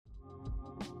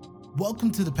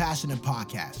Welcome to the Passionate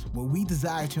Podcast, where we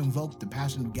desire to invoke the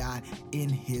passion of God in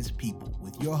His people,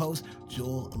 with your host,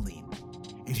 Joel Aline.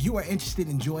 If you are interested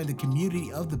in joining the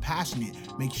community of the passionate,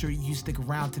 make sure you stick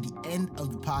around to the end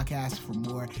of the podcast for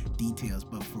more details.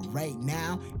 But for right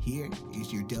now, here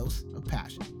is your dose of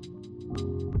passion.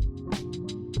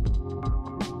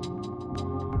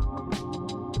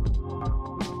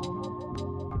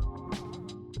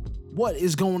 What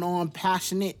is going on,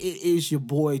 Passionate? It is your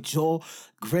boy, Joel.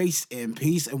 Grace and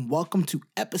peace, and welcome to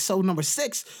episode number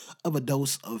 6 of A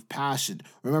Dose of Passion.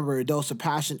 Remember, A Dose of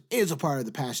Passion is a part of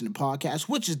the Passionate Podcast,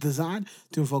 which is designed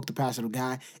to invoke the passion of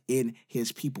God in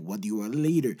His people. Whether you are a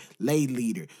leader, lay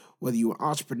leader, whether you are an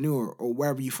entrepreneur, or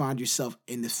wherever you find yourself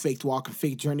in this faith walk and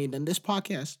faith journey, then this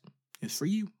podcast is for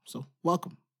you. So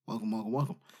welcome.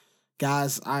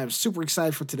 Guys, I am super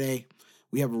excited for today.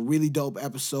 We have a really dope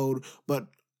episode, but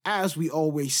as we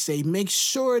always say, make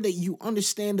sure that you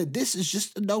understand that this is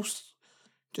just a dose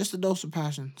of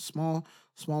passion, small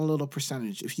little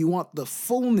percentage. If you want the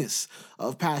fullness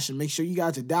of passion, make sure you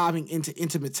guys are diving into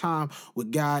intimate time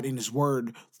with God and His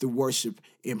Word through worship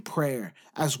and prayer,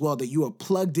 as well that you are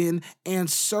plugged in and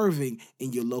serving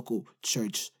in your local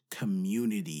church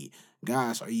community.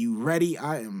 Guys, are you ready?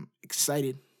 I am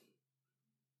excited.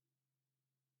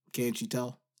 Can't you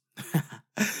tell?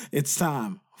 It's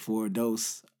time for a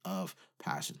dose of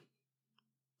passion.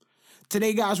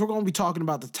 Today, guys, we're going to be talking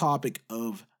about the topic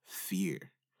of fear.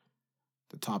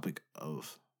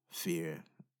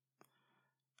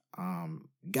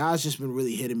 God's just been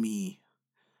really hitting me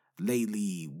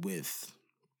lately with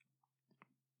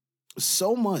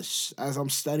so much as I'm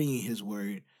studying His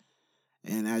Word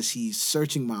and as He's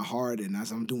searching my heart and as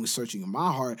I'm doing searching in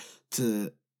my heart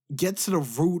to get to the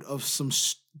root of some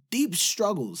deep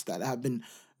struggles that have been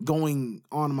going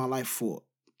on in my life for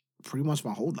pretty much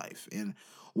my whole life. And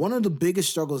one of the biggest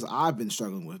struggles I've been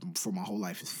struggling with for my whole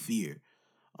life is fear.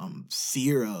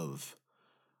 Fear of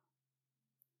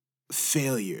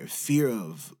failure, fear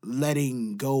of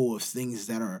letting go of things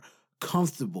that are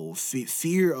comfortable,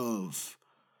 fear of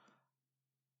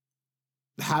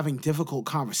having difficult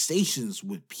conversations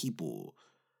with people,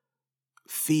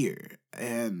 fear.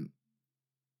 And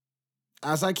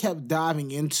as I kept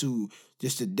diving into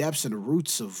just the depths and the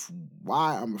roots of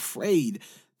why I'm afraid,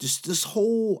 just this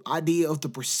whole idea of the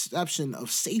perception of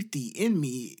safety in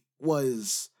me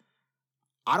was,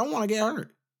 I don't want to get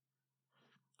hurt.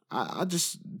 I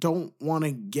just don't want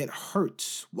to get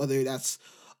hurt, whether that's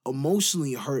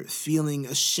emotionally hurt, feeling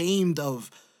ashamed of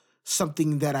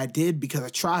something that I did because I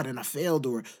tried and I failed,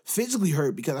 or physically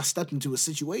hurt because I stepped into a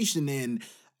situation and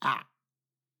I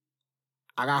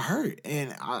got hurt.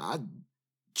 And I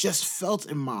just felt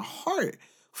in my heart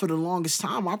for the longest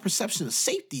time, my perception of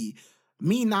safety,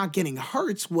 me not getting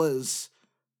hurt, was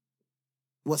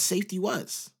what safety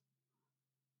was.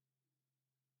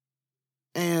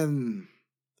 And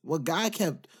what God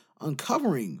kept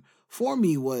uncovering for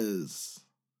me was,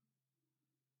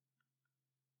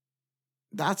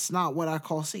 that's not what I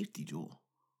call safety, Joel.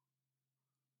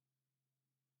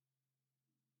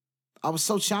 I was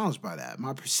so challenged by that.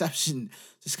 My perception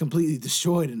just completely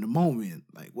destroyed in the moment.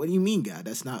 Like, what do you mean, God?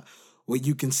 That's not what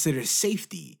you consider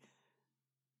safety.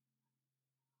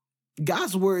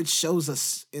 God's Word shows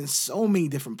us in so many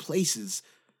different places.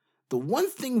 The one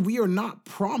thing we are not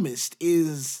promised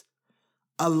is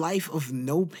a life of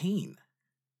no pain.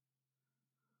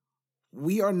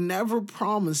 We are never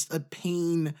promised a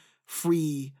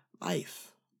pain-free life.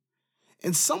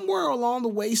 And somewhere along the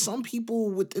way, some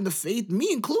people within the faith,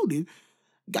 me included,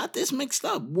 got this mixed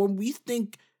up. When we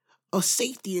think of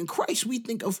safety in Christ, we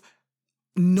think of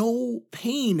no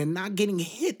pain and not getting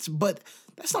hit, but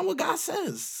that's not what God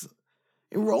says.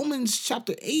 In Romans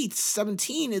chapter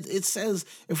 8:17, it says,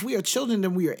 if we are children,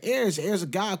 then we are heirs, heirs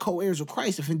of God, co-heirs of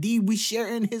Christ, if indeed we share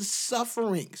in His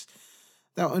sufferings,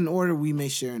 that in order we may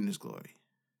share in His glory.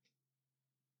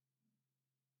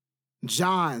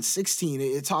 John 16,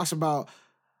 it talks about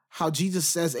how Jesus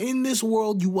says, in this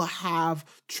world you will have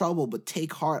trouble, but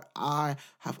take heart, I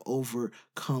have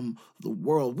overcome the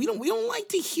world. We don't like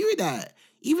to hear that.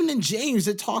 Even in James,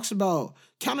 it talks about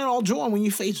count it all joy when you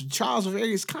face trials of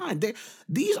various kind.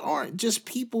 These aren't just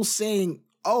people saying,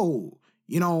 oh,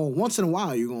 once in a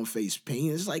while you're going to face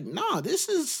pain. It's like, nah, this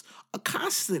is a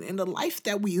constant in the life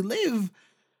that we live.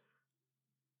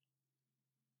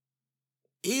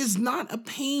 Is not a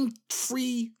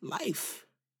pain-free life.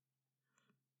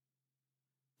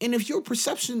 And if your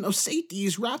perception of safety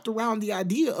is wrapped around the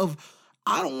idea of,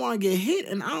 I don't want to get hit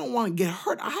and I don't want to get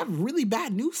hurt, I have really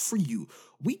bad news for you.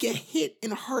 We get hit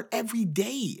and hurt every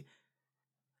day.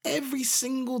 Every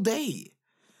single day.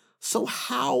 So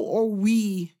how are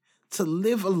we to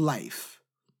live a life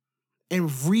and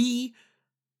reorient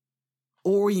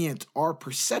our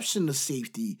perception of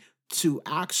safety to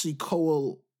actually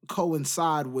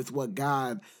coincide with what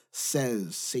God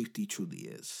says safety truly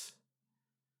is.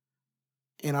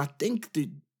 And I think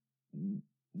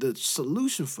the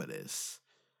solution for this,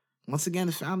 once again,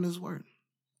 is found in His Word.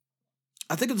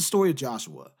 I think of the story of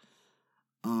Joshua.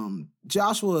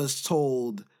 Joshua is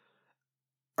told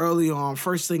early on,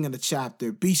 first thing in the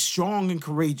chapter, be strong and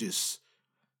courageous.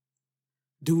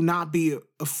 Do not be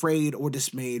afraid or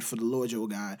dismayed, for the Lord your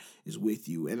God is with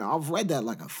you. And I've read that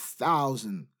like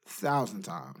 1,000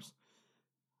 times.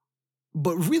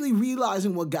 But really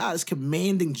realizing what God is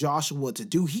commanding Joshua to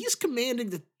do, He's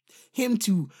commanding him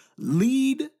to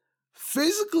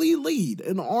physically lead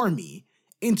an army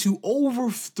into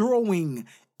overthrowing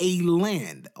a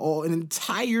land or an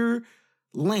entire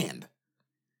land.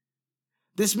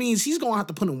 This means he's going to have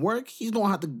to put in work. He's going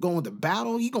to have to go into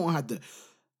battle. He's going to have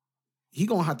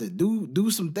to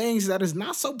do some things that is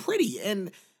not so pretty.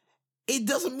 And it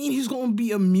doesn't mean he's going to be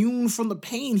immune from the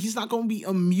pain. He's not going to be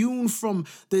immune from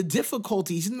the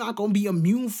difficulties. He's not going to be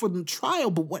immune from the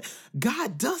trial. But what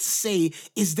God does say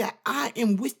is that I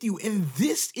am with you. And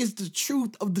this is the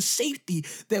truth of the safety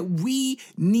that we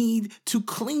need to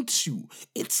cling to.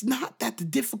 It's not that the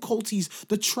difficulties,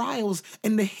 the trials,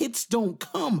 and the hits don't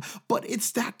come, but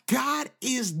it's that God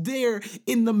is there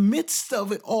in the midst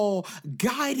of it all,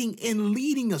 guiding and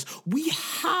leading us. We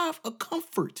have a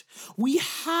comfort. We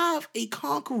have a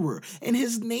conqueror, and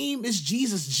his name is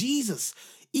Jesus. Jesus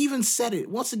even said it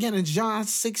once again in John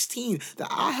 16 that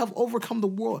I have overcome the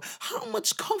world. How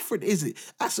much comfort is it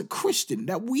as a Christian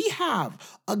that we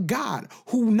have a God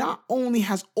who not only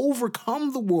has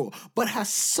overcome the world, but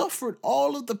has suffered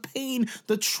all of the pain,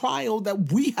 the trial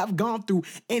that we have gone through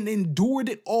and endured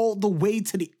it all the way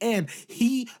to the end.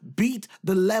 He beat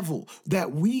the level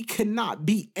that we cannot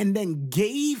beat and then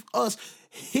gave us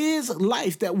His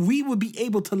life that we would be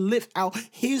able to live out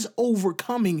His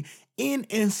overcoming in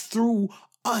and through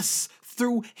us,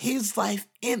 through His life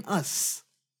in us.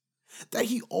 That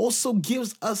He also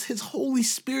gives us His Holy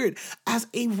Spirit as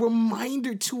a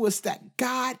reminder to us that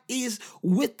God is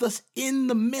with us in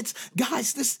the midst.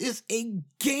 Guys, this is a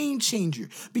game changer,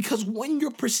 because when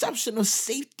your perception of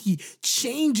safety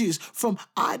changes from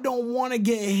I don't want to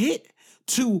get hit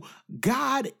to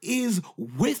God is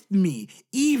with me,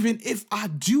 even if I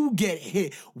do get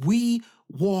hit, we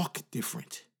walk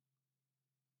different.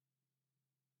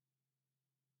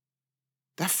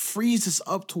 That frees us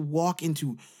up to walk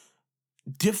into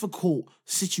difficult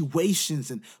situations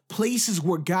and places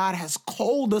where God has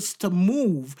called us to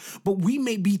move, but we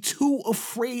may be too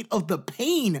afraid of the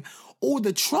pain or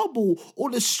the trouble or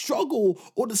the struggle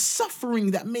or the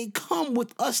suffering that may come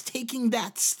with us taking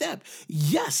that step.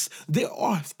 Yes, there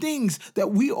are things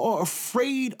that we are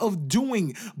afraid of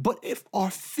doing, but if our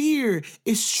fear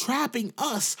is trapping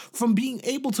us from being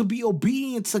able to be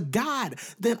obedient to God,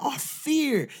 then our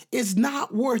fear is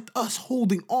not worth us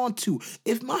holding on to.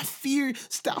 If my fear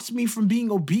stops me from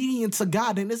being obedient to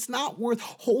God, then it's not worth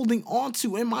holding on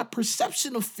to. And my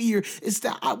perception of fear is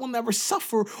that I will never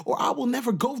suffer or I will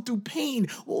never go through pain.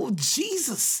 Well,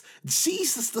 Jesus,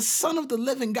 the Son of the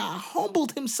living God,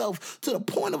 humbled Himself to the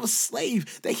point of a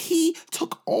slave, that He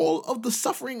took all of the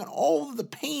suffering and all of the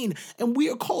pain, and we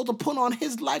are called to put on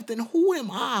His life. Then who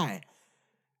am I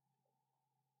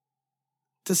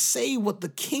to say what the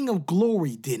King of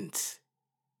Glory didn't?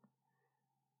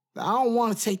 I don't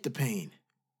want to take the pain.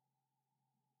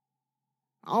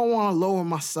 I don't want to lower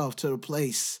myself to the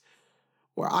place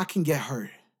where I can get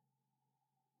hurt.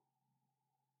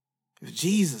 If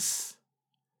Jesus,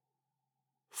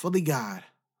 fully God,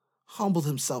 humbled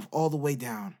Himself all the way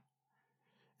down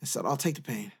and said, I'll take the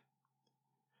pain.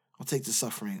 I'll take the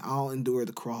suffering. I'll endure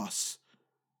the cross,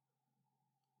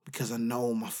 because I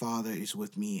know my Father is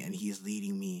with me and He is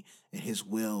leading me and His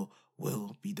will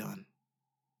be done.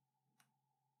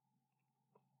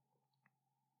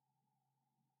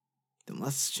 Then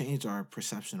let's change our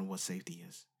perception of what safety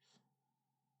is.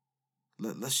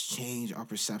 Let's change our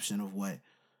perception of what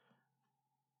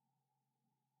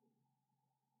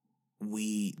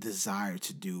we desire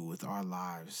to do with our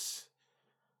lives.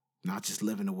 Not just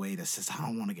live in a way that says, I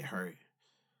don't want to get hurt.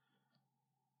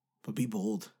 But be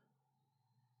bold.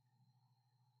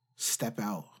 Step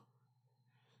out.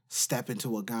 Step into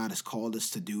what God has called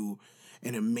us to do.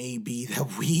 And it may be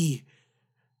that we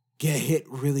get hit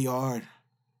really hard.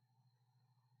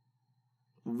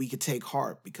 But we could take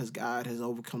heart, because God has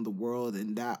overcome the world,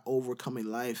 and that overcoming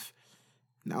life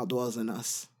now dwells in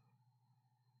us.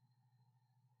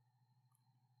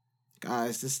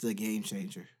 Guys, this is a game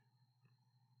changer.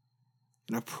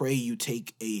 And I pray you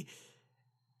take a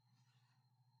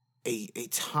a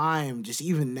time, just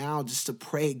even now, just to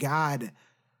pray, God,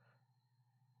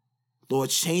 Lord,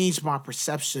 change my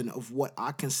perception of what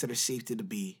I consider safety to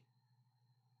be.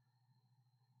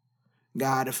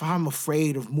 God, if I'm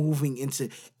afraid of moving into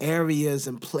areas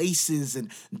and places and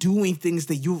doing things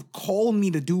that you've called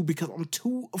me to do because I'm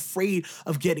too afraid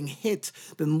of getting hit,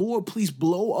 then Lord, please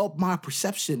blow up my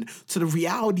perception to the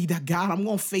reality that, God, I'm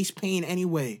going to face pain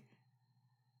anyway.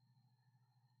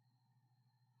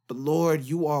 But Lord,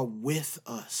 you are with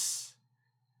us.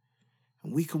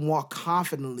 And we can walk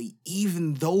confidently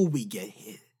even though we get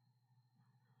hit.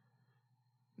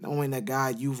 Knowing that,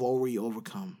 God, you've already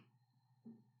overcome.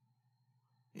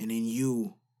 And in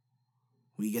you,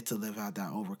 we get to live out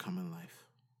that overcoming life.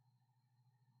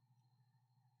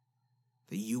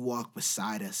 That you walk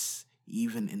beside us,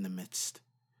 even in the midst.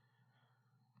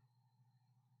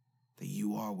 That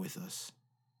you are with us.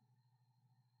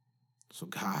 So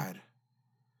God,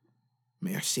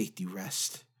 may our safety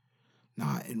rest,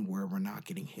 not in where we're not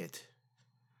getting hit,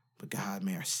 but God,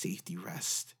 may our safety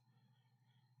rest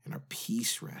and our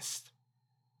peace rest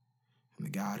in the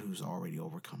God who's already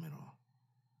overcome it all.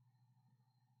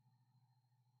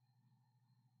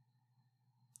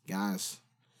 Guys,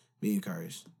 be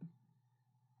encouraged.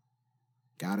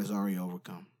 God has already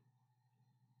overcome.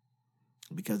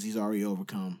 Because he's already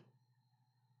overcome,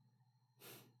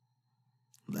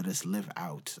 let us live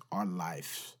out our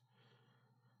life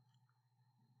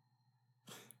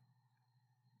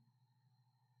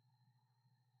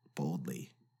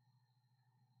boldly,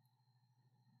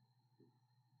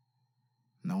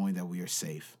 knowing that we are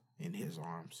safe in his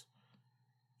arms,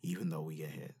 even though we get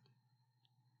hit.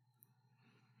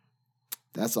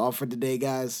 That's all for today,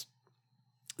 guys.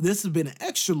 This has been an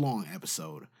extra long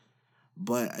episode,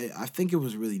 but I think it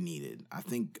was really needed. I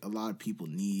think a lot of people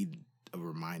need a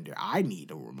reminder. I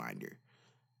need a reminder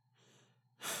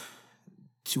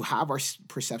to have our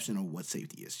perception of what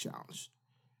safety is challenged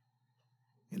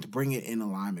and to bring it in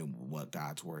alignment with what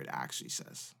God's word actually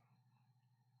says.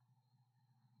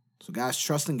 So, guys,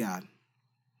 trust in God.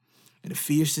 In the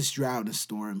fiercest drought and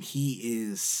storm, he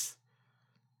is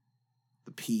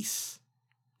the peace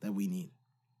that we need.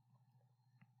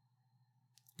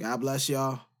 God bless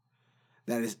y'all.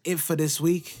 That is it for this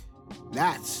week.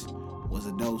 That was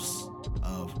a dose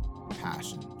of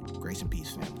passion. Grace and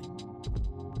peace, family.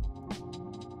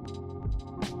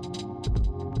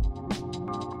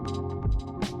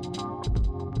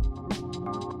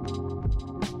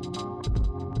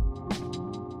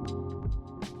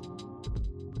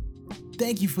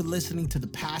 Thank you for listening to the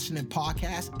Passionate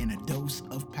Podcast and a Dose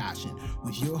of Passion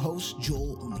with your host,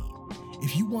 Joel O'Neill.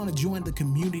 If you want to join the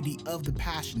community of the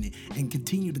passionate and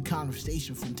continue the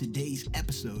conversation from today's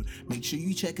episode, make sure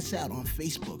you check us out on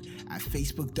Facebook at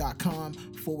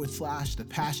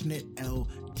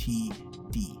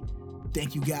facebook.com/thepassionateltd.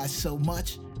 Thank you guys so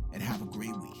much and have a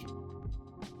great week.